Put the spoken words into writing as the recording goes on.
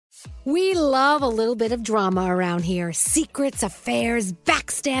We love a little bit of drama around here. Secrets, affairs,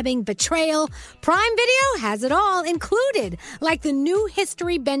 backstabbing, betrayal. Prime Video has it all included. Like the new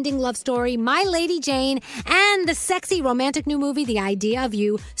history-bending love story, My Lady Jane, and the sexy romantic new movie, The Idea of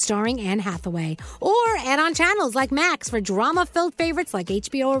You, starring Anne Hathaway. Or add-on channels like Max for drama-filled favorites like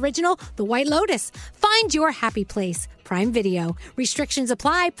HBO original, The White Lotus. Find your happy place. Prime Video. Restrictions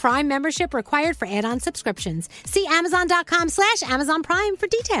apply. Prime membership required for add-on subscriptions. See Amazon.com/Amazon Prime for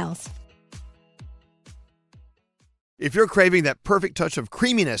details. If you're craving that perfect touch of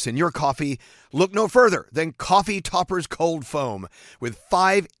creaminess in your coffee, look no further than Coffee Topper's Cold Foam with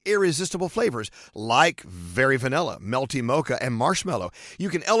 5 irresistible flavors like very vanilla, melty mocha, and marshmallow. You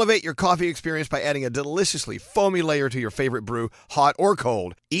can elevate your coffee experience by adding a deliciously foamy layer to your favorite brew, hot or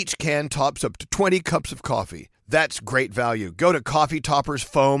cold. Each can tops up to 20 cups of coffee. That's great value. Go to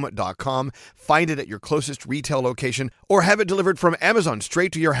coffeetoppersfoam.com, find it at your closest retail location, or have it delivered from Amazon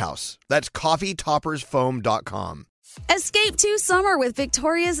straight to your house. That's coffeetoppersfoam.com. Escape to summer with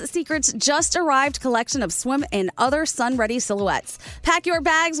Victoria's Secret's just arrived collection of swim and other sun-ready silhouettes. Pack your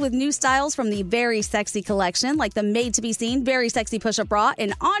bags with new styles from the Very Sexy collection, like the made-to-be-seen Very Sexy push-up bra,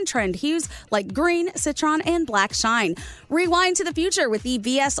 and on-trend hues like green, citron, and black shine. Rewind to the future with the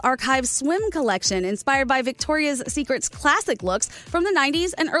VS Archive Swim collection, inspired by Victoria's Secret's classic looks from the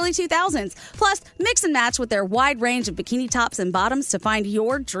 90s and early 2000s. Plus, mix and match with their wide range of bikini tops and bottoms to find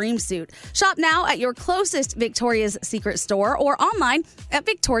your dream suit. Shop now at your closest Victoria's Secret store or online at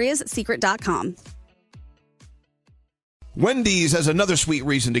victoriassecret.com. Wendy's has another sweet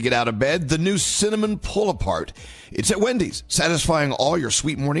reason to get out of bed, the new Cinnamon Pull-Apart. It's at Wendy's, satisfying all your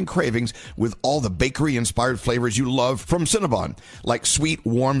sweet morning cravings with all the bakery-inspired flavors you love from Cinnabon, like sweet,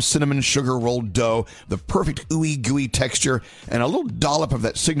 warm cinnamon sugar rolled dough, the perfect ooey gooey texture, and a little dollop of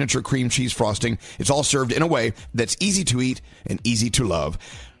that signature cream cheese frosting. It's all served in a way that's easy to eat and easy to love.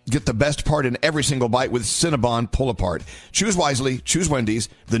 Get the best part in every single bite with Cinnabon Pull-Apart. Choose wisely. Choose Wendy's.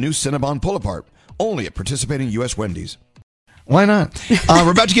 The new Cinnabon Pull-Apart. Only at participating U.S. Wendy's. Why not? We're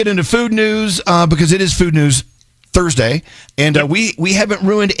about to get into food news because it is Food News Thursday. And we haven't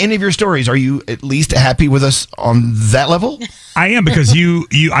ruined any of your stories. Are you at least happy with us on that level? I am, because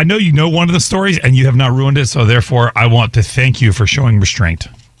I know you know one of the stories and you have not ruined it. So therefore, I want to thank you for showing restraint.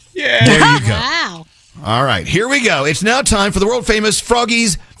 Yeah. There you go. Wow. All right, here we go. It's now time for the world famous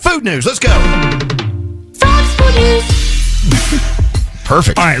Froggy's Food News. Let's go. Frog's Food News.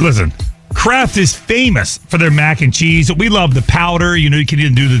 Perfect. All right, listen. Kraft is famous for their mac and cheese. We love the powder. You know, you can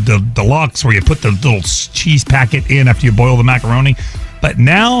even do the deluxe where you put the little cheese packet in after you boil the macaroni. But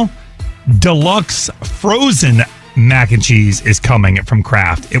now, deluxe frozen mac and cheese is coming from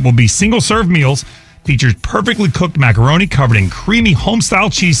Kraft. It will be single-serve meals, features perfectly cooked macaroni covered in creamy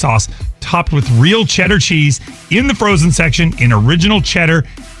home-style cheese sauce, topped with real cheddar cheese in the frozen section in original cheddar,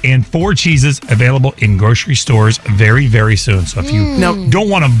 and 4 cheeses available in grocery stores very, very soon. So if you don't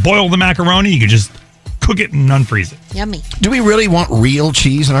want to boil the macaroni, you can just cook it and unfreeze it. Yummy. Do we really want real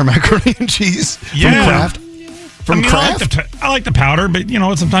cheese in our macaroni and cheese from Kraft? From Kraft? I like the powder, but you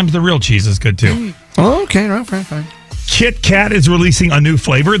know, sometimes the real cheese is good too. Oh, okay, right, fine. Kit Kat is releasing a new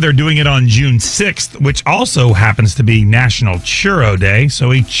flavor. They're doing it on June 6th, which also happens to be National Churro Day.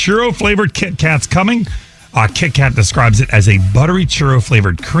 So a churro-flavored Kit Kat's coming. Kit Kat describes it as a buttery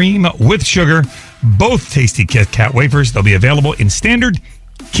churro-flavored cream with sugar. Both tasty Kit Kat wafers. They'll be available in standard,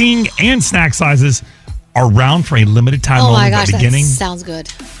 king, and snack sizes. Around for a limited time only. Oh my gosh, the beginning. that sounds good.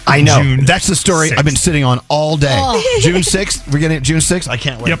 I know. June That's the story 6th. I've been sitting on all day. Oh. June 6th? We're getting it June 6th? I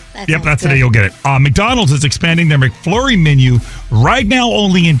can't wait. Yep, that's the day you'll get it. McDonald's is expanding their McFlurry menu right now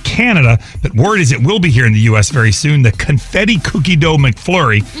only in Canada, but word is it will be here in the U.S. very soon. The Confetti Cookie Dough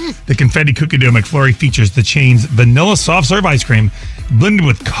McFlurry. The Confetti Cookie Dough McFlurry features the chain's vanilla soft serve ice cream blended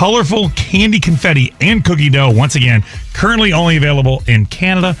with colorful candy confetti and cookie dough. Once again, currently only available in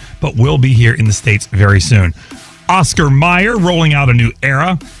Canada, but will be here in the States very soon. Oscar Mayer rolling out a new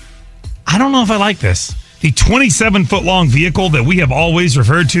era. I don't know if I like this. The 27-foot-long vehicle that we have always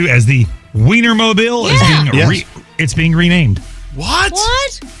referred to as the Wienermobile is being renamed.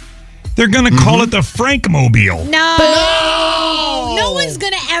 What? They're going to call it the Frankmobile. No one's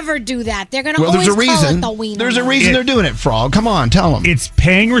going to ever do that. They're going to always call it the Wiener. There's a reason they're doing it, Frog. Come on, tell them. It's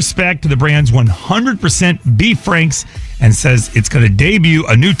paying respect to the brand's 100% beef franks and says it's going to debut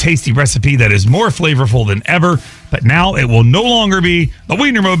a new tasty recipe that is more flavorful than ever. But now it will no longer be the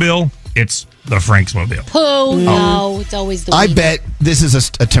Wienermobile. It's the Franksmobile. No, it's always the Wiener. I bet this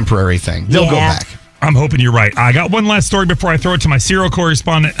is a temporary thing. They'll go back. I'm hoping you're right. I got one last story before I throw it to my serial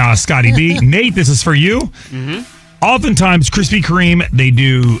correspondent, Scotty B. Nate, this is for you. Oftentimes, Krispy Kreme, they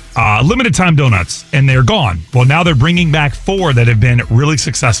do limited time donuts, and they're gone. Well, now they're bringing back 4 that have been really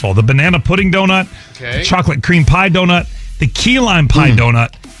successful. The banana pudding donut, chocolate cream pie donut, the key lime pie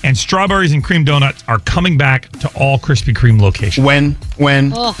donut, and strawberries and cream donuts are coming back to all Krispy Kreme locations.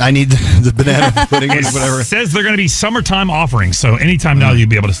 When? I need the banana pudding or whatever. It says they're going to be summertime offerings, so anytime now you'll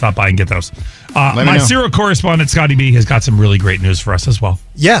be able to stop by and get those. My cereal correspondent, Scotty B, has got some really great news for us as well.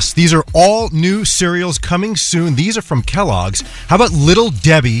 Yes, these are all new cereals coming soon. These are from Kellogg's. How about Little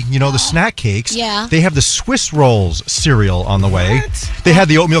Debbie, the snack cakes? Yeah. They have the Swiss Rolls cereal on the way. They had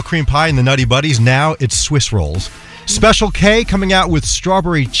the oatmeal cream pie and the Nutty Buddies. Now it's Swiss Rolls. Special K coming out with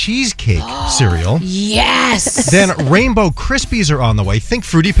strawberry cheesecake cereal. Yes. Then Rainbow Krispies are on the way. Think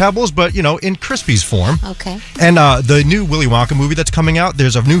Fruity Pebbles, but, in Krispies form. Okay. And the new Willy Wonka movie that's coming out,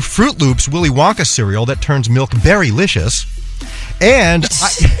 there's a new Fruit Loops Willy Wonka cereal that turns milk berry-licious. And the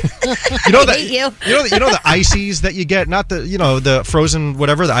ices that you get, not the frozen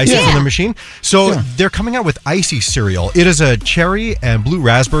whatever, the ices in the machine. So they're coming out with icy cereal. It is a cherry and blue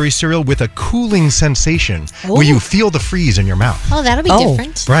raspberry cereal with a cooling sensation where you feel the freeze in your mouth. Oh, that'll be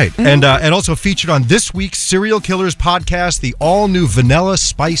different. Right. And also featured on this week's Serial Killers podcast, the all-new Vanilla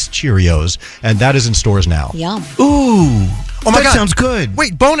Spice Cheerios. And that is in stores now. Yum. Ooh. Oh, my God. Sounds good.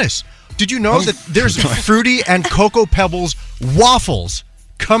 Wait, bonus. Did you know that there's Fruity and Cocoa Pebbles waffles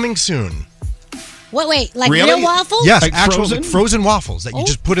coming soon? Wait, like Really? real waffles? Yes, Like actual frozen? frozen waffles that you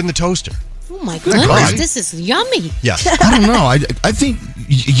just put in the toaster. Oh my goodness, God. this is yummy. Yes. I don't know. I think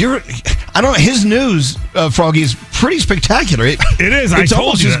his news, Froggy, is pretty spectacular. It is. It's I told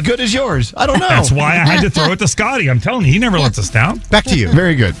almost you as that. good as yours. I don't know. That's why I had to throw it to Scotty. I'm telling you, he never lets us down. Back to you.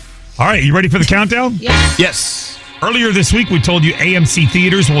 Very good. All right, you ready for the countdown? Yeah. Yes. Earlier this week, we told you AMC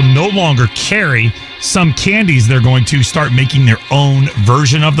theaters will no longer carry some candies. They're going to start making their own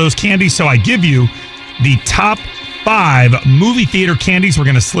version of those candies. So I give you the top 5 movie theater candies. We're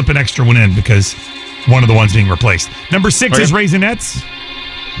going to slip an extra one in because one of the ones being replaced. Number 6 is Raisinets.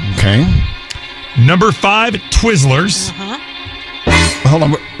 Okay. Number 5, Twizzlers. Hold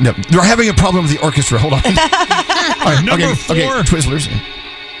on. We're having a problem with the orchestra. Hold on. All right, Number 4, Twizzlers.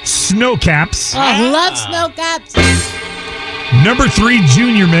 Snow Caps. Oh, I love snow caps. Number 3,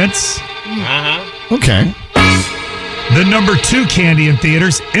 Junior Mints. Okay. The number 2 candy in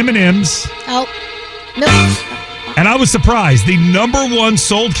theaters, M&M's. Oh, no. And I was surprised. The number 1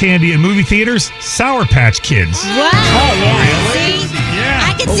 sold candy in movie theaters, Sour Patch Kids. Wow. Oh, yeah. See? Yeah.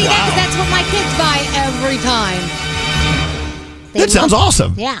 I can see that because that's what my kids buy every time. That sounds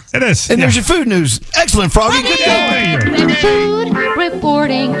awesome. Yeah. It is. And there's your food news. Excellent, Froggy. Good job. Food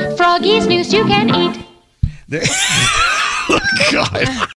reporting. Froggy's news you can eat. God.